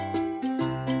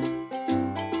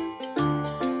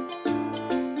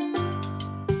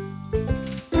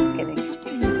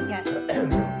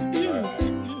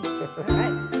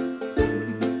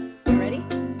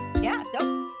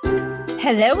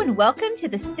Hello and welcome to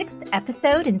the 6th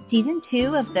episode in season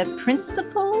 2 of the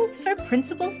Principles for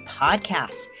Principals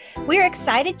podcast. We are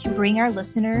excited to bring our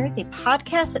listeners a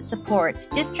podcast that supports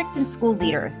district and school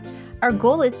leaders. Our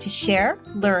goal is to share,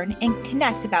 learn, and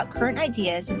connect about current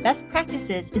ideas and best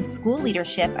practices in school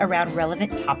leadership around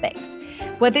relevant topics.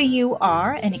 Whether you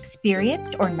are an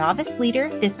experienced or novice leader,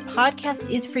 this podcast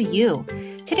is for you.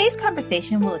 Today's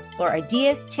conversation will explore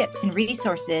ideas, tips, and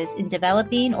resources in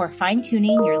developing or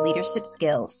fine-tuning your leadership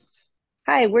skills.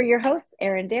 Hi, we're your hosts,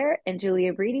 Erin Dare and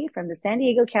Julia Breedy from the San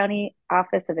Diego County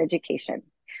Office of Education.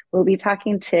 We'll be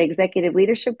talking to executive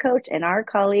leadership coach and our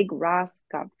colleague, Ross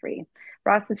Godfrey.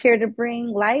 Ross is here to bring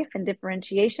life and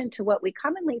differentiation to what we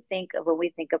commonly think of when we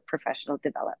think of professional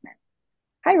development.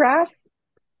 Hi, Ross.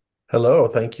 Hello.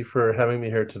 Thank you for having me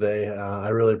here today. I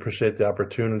really appreciate the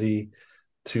opportunity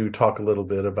to talk a little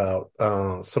bit about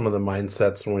some of the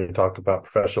mindsets when we talk about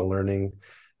professional learning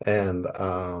and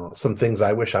some things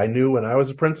I wish I knew when I was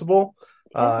a principal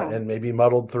and maybe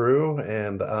muddled through.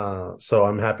 And so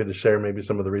I'm happy to share maybe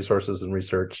some of the resources and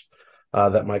research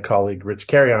that my colleague Rich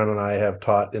Carrion and I have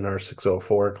taught in our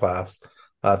 604 class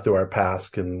through our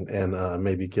PASC and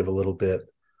maybe give a little bit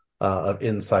of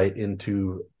insight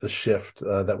into the shift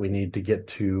that we need to get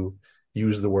to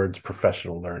use the words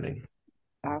professional learning.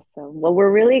 Awesome. Well,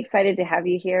 we're really excited to have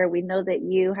you here. We know that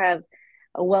you have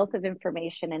a wealth of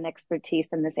information and expertise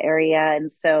in this area.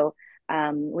 And so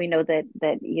we know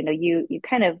that you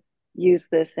kind of use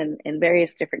this in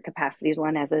various different capacities,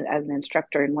 one as an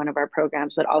instructor in one of our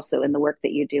programs, but also in the work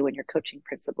that you do when you're coaching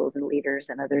principals and leaders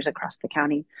and others across the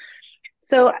county.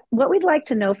 So what we'd like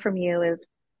to know from you is,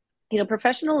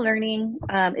 professional learning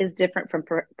is different from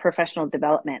professional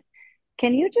development.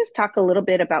 Can you just talk a little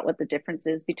bit about what the difference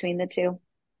is between the two?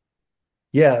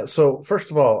 Yeah. So first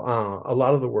of all, a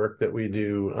lot of the work that we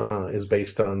do is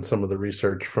based on some of the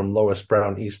research from Lois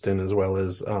Brown Easton as well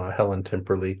as Helen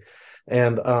Timperley.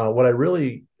 And what I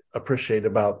really appreciate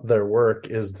about their work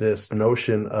is this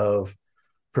notion of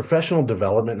professional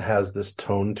development has this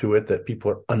tone to it that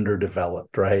people are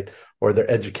underdeveloped, right? Or their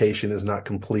education is not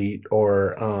complete,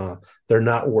 or they're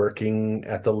not working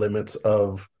at the limits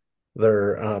of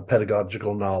their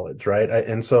pedagogical knowledge, right?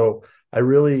 And so I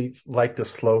really like to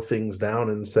slow things down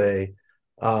and say,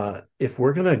 if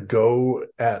we're going to go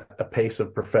at a pace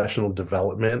of professional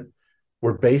development,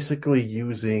 we're basically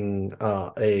using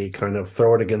a kind of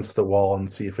throw it against the wall and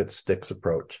see if it sticks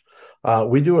approach.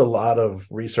 We do a lot of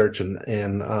research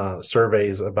and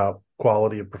surveys about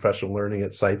quality of professional learning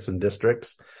at sites and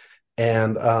districts.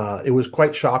 And it was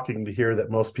quite shocking to hear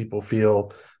that most people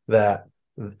feel that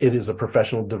it is a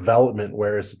professional development,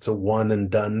 whereas it's a one and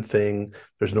done thing.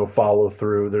 There's no follow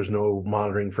through. There's no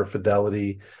monitoring for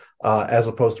fidelity, as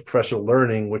opposed to professional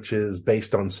learning, which is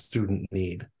based on student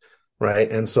need,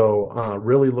 right? And so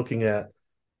really looking at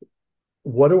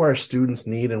what do our students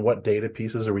need and what data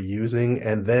pieces are we using,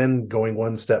 and then going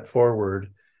one step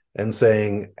forward and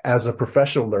saying, as a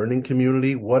professional learning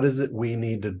community, what is it we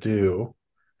need to do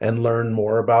and learn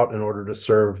more about in order to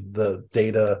serve the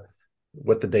data,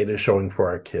 what the data is showing for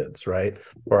our kids, right?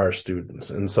 For our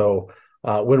students. And so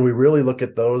when we really look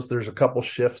at those, there's a couple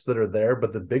shifts that are there,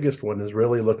 but the biggest one is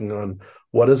really looking on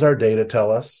what does our data tell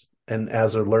us? And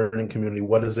as a learning community,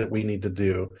 what is it we need to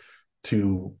do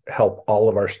to help all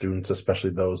of our students,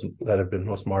 especially those that have been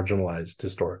most marginalized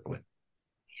historically?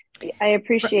 I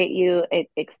appreciate you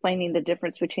explaining the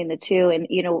difference between the two. And,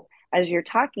 as you're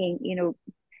talking,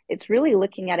 it's really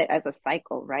looking at it as a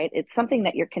cycle, right? It's something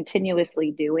that you're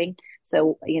continuously doing.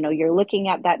 So, you're looking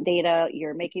at that data,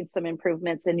 you're making some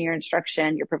improvements in your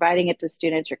instruction, you're providing it to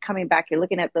students, you're coming back, you're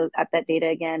looking at that data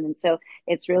again. And so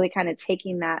it's really kind of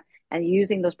taking that and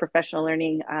using those professional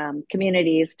learning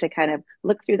communities to kind of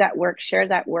look through that work, share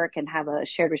that work, and have a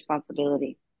shared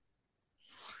responsibility.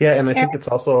 Yeah, and I think it's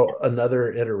also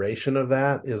another iteration of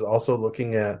that is also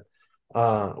looking at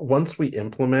once we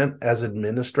implement as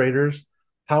administrators,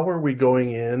 how are we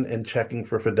going in and checking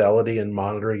for fidelity and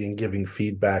monitoring and giving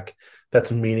feedback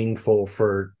that's meaningful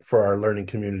for our learning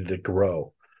community to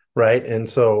grow, right? And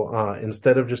so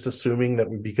instead of just assuming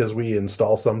that because we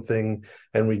install something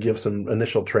and we give some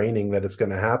initial training that it's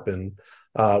going to happen,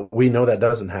 we know that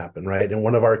doesn't happen, right? And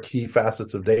one of our key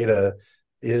facets of data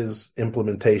is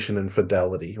implementation and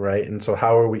fidelity, right? And so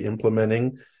how are we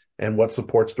implementing and what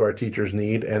supports do our teachers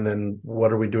need? And then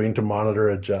what are we doing to monitor,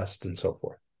 adjust, and so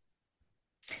forth?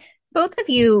 Both of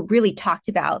you really talked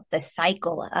about the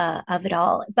cycle of it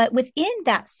all, but within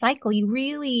that cycle, you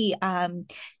really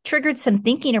triggered some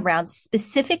thinking around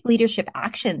specific leadership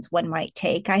actions one might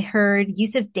take. I heard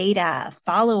use of data,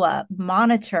 follow up,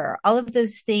 monitor, all of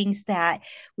those things that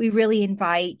we really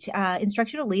invite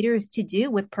instructional leaders to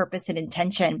do with purpose and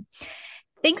intention.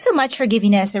 Thanks so much for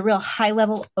giving us a real high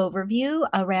level overview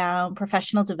around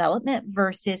professional development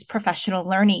versus professional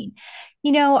learning.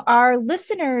 You know, our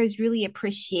listeners really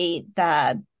appreciate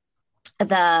the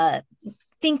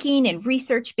thinking and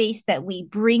research base that we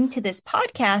bring to this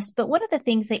podcast. But one of the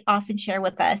things they often share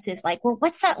with us is like, well,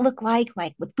 what's that look like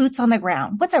with boots on the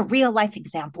ground? What's a real life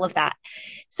example of that?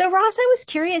 So, Ross, I was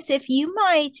curious if you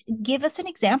might give us an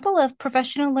example of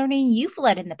professional learning you've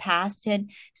led in the past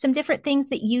and some different things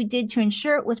that you did to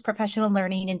ensure it was professional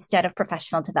learning instead of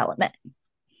professional development.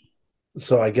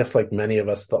 So I guess like many of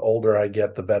us, the older I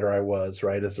get, the better I was,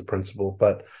 right, as a principal.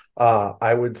 But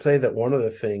I would say that one of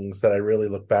the things that I really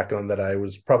look back on that I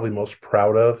was probably most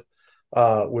proud of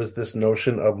was this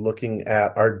notion of looking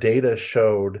at our data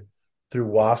showed through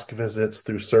WASC visits,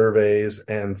 through surveys,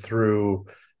 and through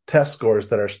test scores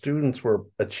that our students were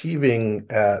achieving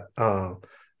at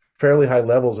fairly high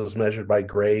levels as measured by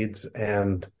grades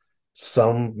and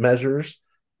some measures.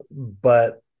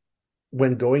 But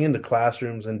when going into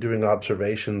classrooms and doing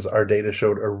observations, our data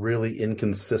showed a really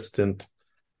inconsistent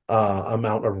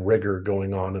amount of rigor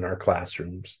going on in our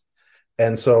classrooms.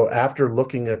 And so after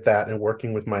looking at that and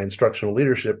working with my instructional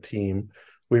leadership team,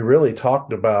 we really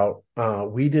talked about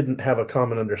we didn't have a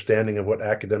common understanding of what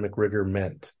academic rigor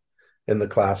meant in the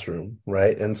classroom,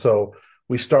 right? And so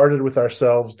we started with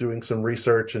ourselves doing some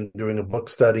research and doing a book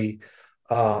study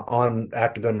on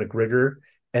academic rigor,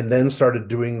 and then started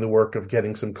doing the work of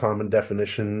getting some common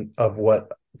definition of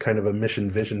what kind of a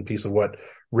mission vision piece of what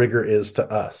rigor is to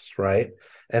us, right?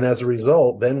 And as a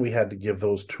result, then we had to give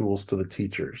those tools to the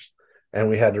teachers. And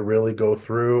we had to really go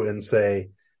through and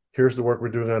say, here's the work we're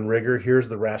doing on rigor. Here's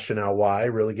the rationale why,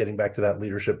 really getting back to that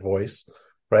leadership voice,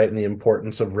 right? And the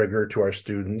importance of rigor to our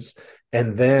students.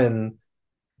 And then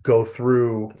go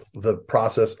through the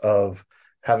process of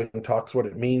having talks, what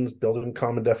it means, building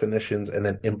common definitions, and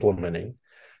then implementing.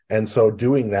 And so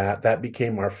doing that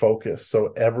became our focus.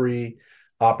 So every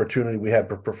opportunity we had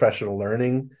for professional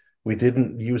learning, we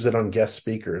didn't use it on guest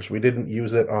speakers. We didn't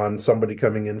use it on somebody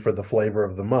coming in for the flavor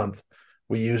of the month.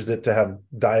 We used it to have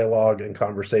dialogue and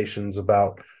conversations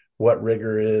about what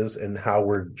rigor is and how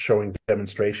we're showing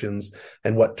demonstrations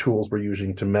and what tools we're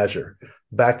using to measure.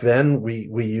 Back then, we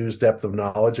used depth of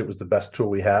knowledge. It was the best tool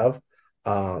we have.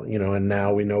 And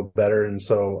now we know better. And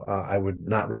so I would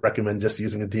not recommend just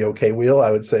using a DOK wheel.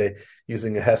 I would say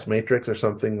using a Hess matrix or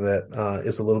something that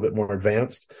is a little bit more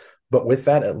advanced. But with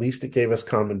that, at least it gave us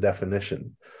common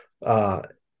definition.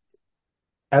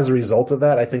 As a result of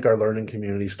that, I think our learning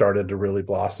community started to really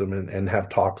blossom and have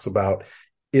talks about,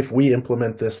 if we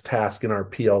implement this task in our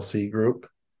PLC group,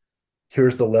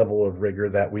 here's the level of rigor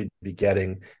that we'd be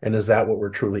getting. And is that what we're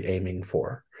truly aiming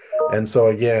for? And so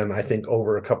again, I think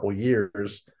over a couple of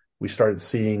years, we started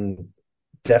seeing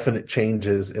definite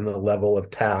changes in the level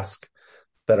of task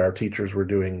that our teachers were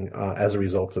doing as a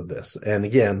result of this. And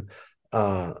again,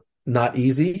 not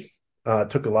easy,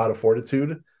 took a lot of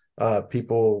fortitude.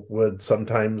 People would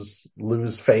sometimes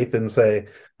lose faith and say,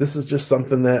 this is just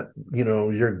something that,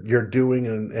 you're doing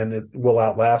and it will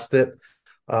outlast it.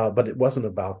 But it wasn't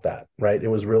about that, right? It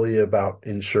was really about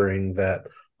ensuring that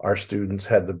our students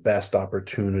had the best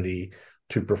opportunity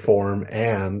to perform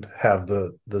and have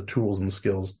the tools and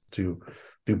skills to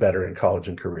do better in college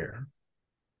and career.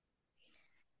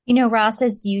 You know, Ross,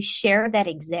 as you share that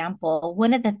example,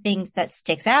 one of the things that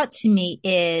sticks out to me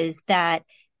is that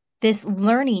this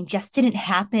learning just didn't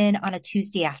happen on a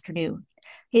Tuesday afternoon.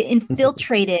 It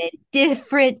infiltrated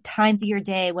different times of your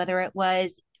day, whether it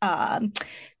was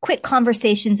quick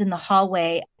conversations in the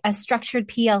hallway, a structured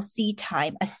PLC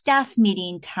time, a staff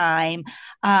meeting time,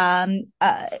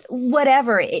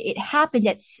 whatever. It happened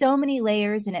at so many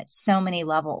layers and at so many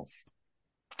levels.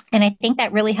 And I think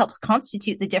that really helps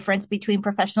constitute the difference between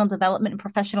professional development and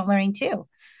professional learning too.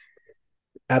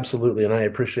 Absolutely. And I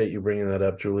appreciate you bringing that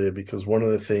up, Julia, because one of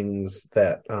the things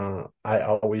that I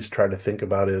always try to think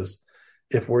about is,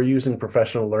 if we're using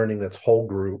professional learning that's whole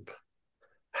group,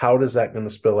 how does that going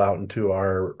to spill out into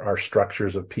our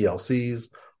structures of PLCs,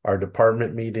 our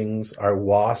department meetings, our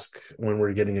WASC when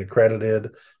we're getting accredited,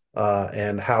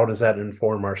 and how does that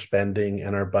inform our spending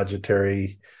and our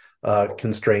budgetary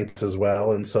constraints as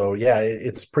well? And so, yeah,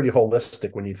 it's pretty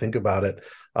holistic when you think about it.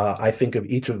 I think of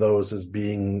each of those as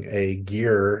being a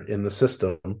gear in the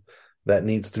system that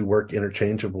needs to work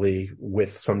interchangeably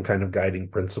with some kind of guiding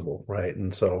principle, right?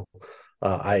 And so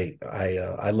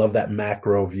I love that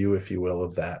macro view, if you will,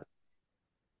 of that.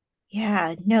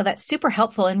 Yeah, no, that's super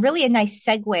helpful and really a nice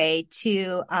segue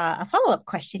to a follow-up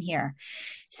question here.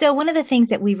 So, one of the things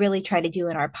that we really try to do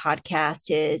in our podcast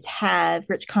is have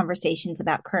rich conversations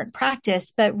about current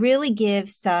practice, but really give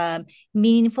some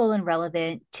meaningful and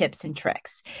relevant tips and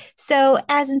tricks. So,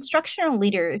 as instructional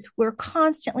leaders, we're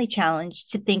constantly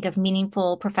challenged to think of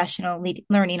meaningful professional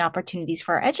learning opportunities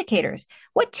for our educators.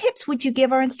 What tips would you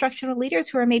give our instructional leaders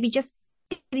who are maybe just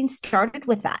getting started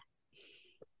with that?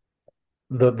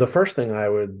 The first thing I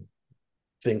would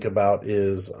think about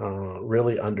is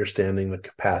really understanding the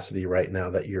capacity right now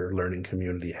that your learning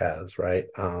community has, right?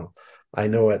 I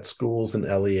know at schools and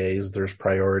LEAs, there's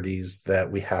priorities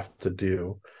that we have to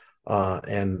do.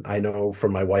 And I know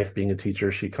from my wife being a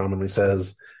teacher, she commonly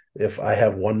says, if I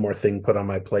have one more thing put on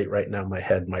my plate right now, my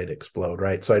head might explode,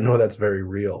 right? So I know that's very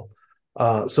real.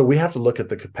 So we have to look at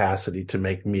the capacity to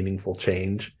make meaningful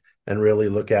change and really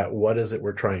look at what is it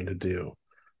we're trying to do.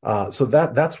 So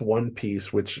that's one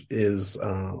piece, which is,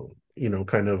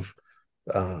 kind of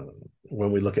uh,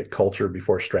 when we look at culture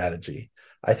before strategy.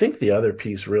 I think the other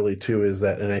piece really too is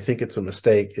that, and I think it's a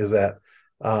mistake, is that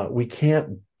we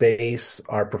can't base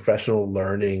our professional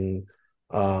learning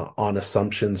on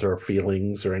assumptions or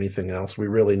feelings or anything else. We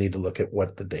really need to look at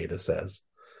what the data says.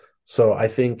 So I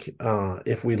think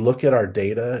if we look at our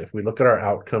data, if we look at our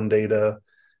outcome data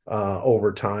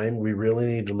over time, we really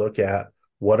need to look at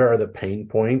what are the pain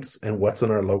points and what's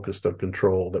in our locus of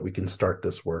control that we can start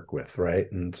this work with, right?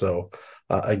 And so,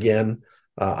 again,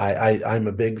 I'm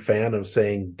a big fan of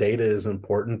saying data is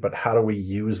important, but how do we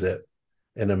use it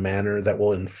in a manner that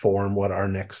will inform what our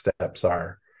next steps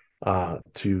are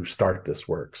to start this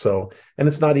work? So, and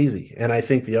it's not easy. And I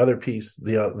think the other piece,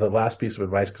 the last piece of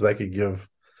advice, because I could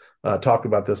talk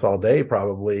about this all day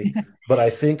probably, but I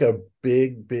think a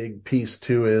big piece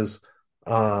too is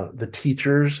the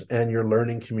teachers and your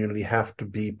learning community have to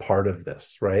be part of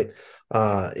this, right?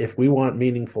 If we want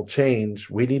meaningful change,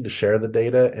 we need to share the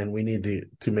data and we need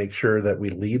to make sure that we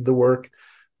lead the work,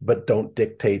 but don't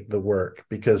dictate the work.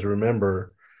 Because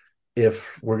remember,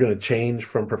 if we're going to change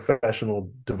from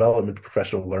professional development to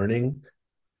professional learning,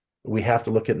 we have to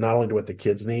look at not only what the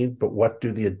kids need, but what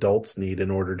do the adults need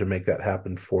in order to make that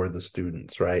happen for the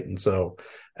students, right? And so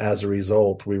as a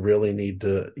result, we really need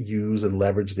to use and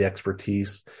leverage the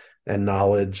expertise and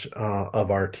knowledge of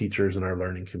our teachers and our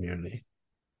learning community.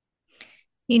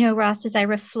 You know, Ross, as I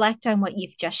reflect on what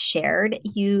you've just shared,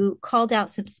 you called out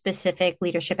some specific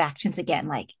leadership actions again,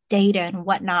 like data and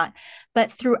whatnot.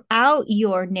 But throughout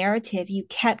your narrative, you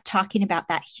kept talking about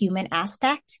that human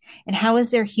aspect and how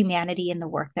is there humanity in the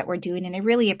work that we're doing? And I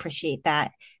really appreciate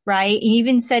that, right? And you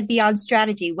even said beyond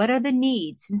strategy, what are the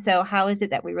needs? And so how is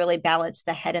it that we really balance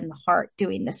the head and the heart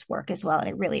doing this work as well? And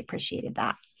I really appreciated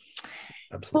that.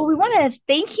 Well, we Absolutely. want to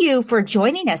thank you for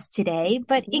joining us today.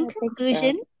 But in Yeah, thanks, Brad.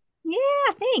 conclusion,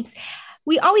 yeah, thanks.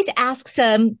 We always ask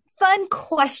some fun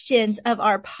questions of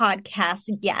our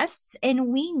podcast guests, and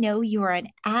we know you are an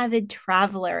avid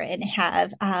traveler and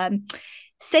have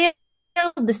sailed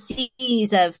the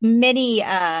seas of many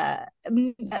of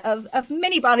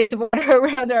many bodies of water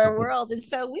around our world, and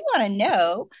so we want to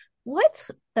know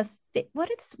what's what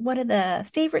is one of the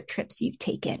favorite trips you've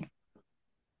taken.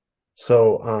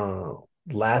 So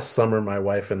last summer, my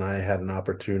wife and I had an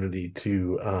opportunity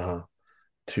to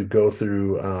go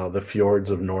through the fjords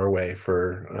of Norway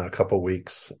for a couple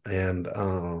weeks, and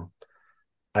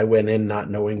I went in not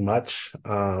knowing much.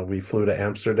 We flew to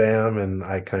Amsterdam, and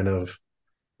I kind of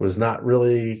was not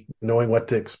really knowing what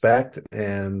to expect.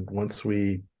 And once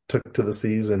we took to the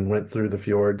seas and went through the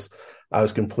fjords, I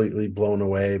was completely blown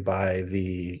away by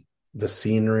the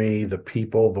scenery, the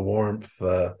people, the warmth,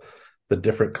 the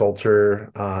different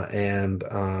culture, and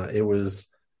it was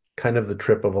kind of the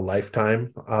trip of a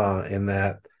lifetime in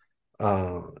that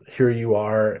here you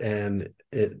are, and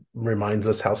it reminds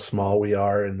us how small we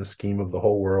are in the scheme of the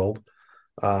whole world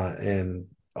and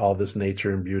all this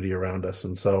nature and beauty around us.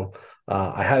 And so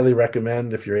I highly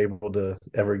recommend if you're able to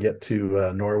ever get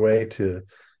to Norway to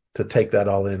take that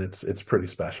all in. It's pretty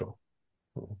special.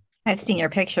 I've seen your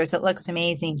pictures. It looks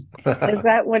amazing. Was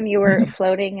that when you were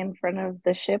floating in front of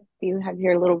the ship? You have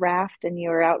your little raft and you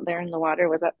were out there in the water.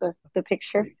 Was that the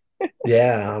picture?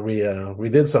 Yeah, we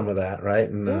did some of that, right?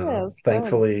 And Yeah, it was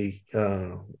fun.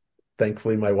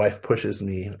 thankfully my wife pushes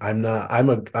me. I'm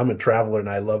a traveler and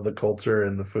I love the culture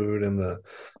and the food and the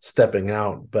stepping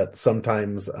out, but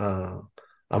sometimes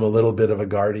I'm a little bit of a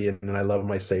guardian and I love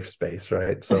my safe space,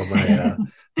 right? So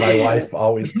my wife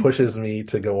always pushes me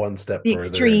to go one step The further,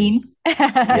 and extremes.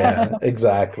 yeah,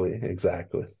 exactly.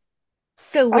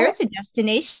 So, All right. where's a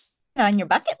destination on your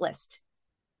bucket list?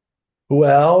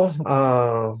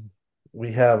 Well,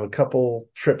 we have a couple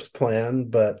trips planned,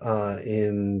 but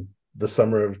in the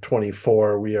summer of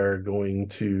 24, we are going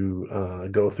to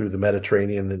go through the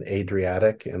Mediterranean and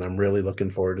Adriatic, and I'm really looking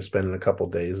forward to spending a couple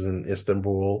days in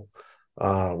Istanbul,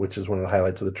 which is one of the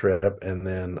highlights of the trip. And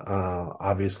then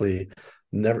obviously,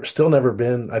 never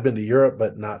been. I've been to Europe,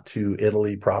 but not to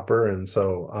Italy proper, and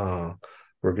so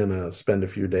we're gonna spend a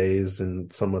few days in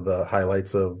some of the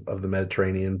highlights of the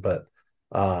Mediterranean, but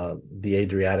the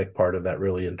Adriatic part of that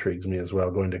really intrigues me as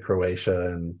well, going to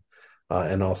Croatia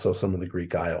and also some of the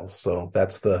Greek Isles. So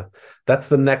that's the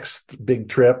next big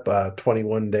trip,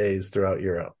 21 days throughout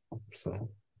Europe. So,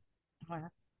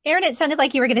 Erin, it sounded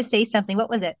like you were going to say something. What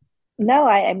was it? No,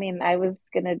 I mean, I was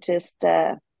gonna just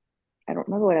I don't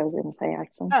remember what I was gonna say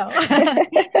actually.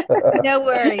 Oh, no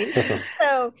worries.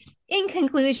 So, in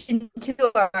conclusion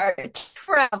to our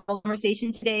travel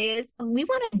conversation today is we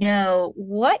want to know,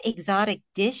 what exotic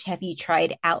dish have you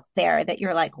tried out there that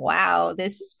you're like, wow,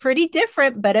 this is pretty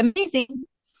different, but amazing.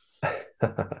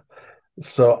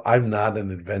 So I'm not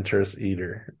an adventurous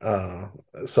eater.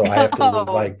 So No.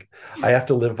 I have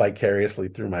to live vicariously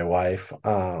through my wife.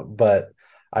 But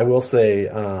I will say,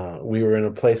 we were in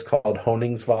a place called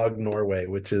Honningsvåg, Norway,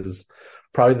 which is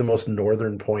probably the most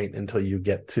northern point until you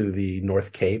get to the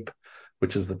North Cape,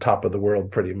 which is the top of the world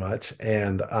pretty much.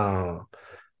 And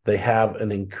they have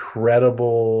an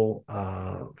incredible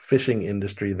fishing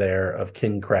industry there of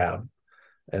king crab.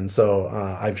 And so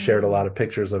I've shared a lot of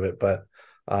pictures of it, but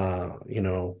you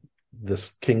know,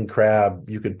 this king crab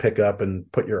you could pick up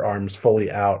and put your arms fully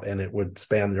out and it would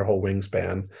span your whole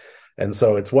wingspan. And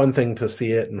so it's one thing to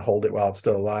see it and hold it while it's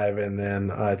still alive. And then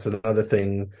it's another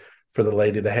thing for the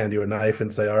lady to hand you a knife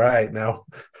and say, all right, now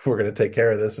we're going to take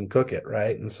care of this and cook it.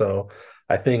 Right. And so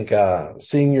I think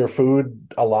seeing your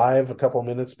food alive a couple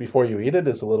minutes before you eat it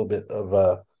is a little bit of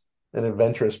an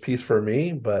adventurous piece for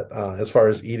me. But as far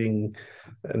as eating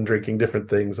and drinking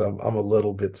different things, I'm a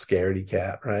little bit scaredy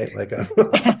cat, right? Like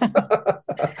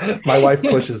my wife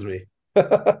pushes me.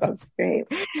 That's great.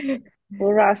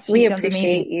 Well, Ross, She we sounds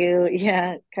appreciate amazing. you,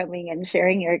 yeah, coming and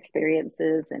sharing your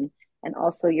experiences and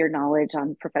also your knowledge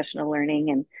on professional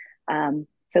learning. And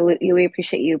so we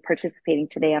appreciate you participating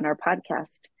today on our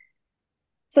podcast.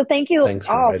 So thank you Thanks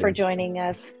for all for inviting me. joining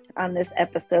us on this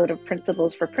episode of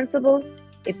Principles for Principals.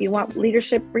 If you want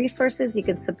leadership resources, you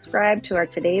can subscribe to our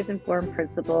Today's Informed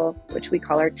Principal, which we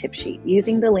call our tip sheet,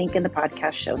 using the link in the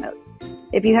podcast show notes.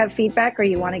 If you have feedback or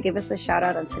you want to give us a shout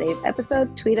out on today's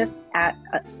episode, tweet us at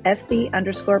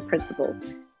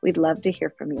SD_principals. We'd love to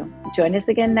hear from you. Join us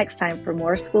again next time for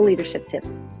more school leadership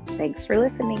tips. Thanks for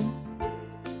listening.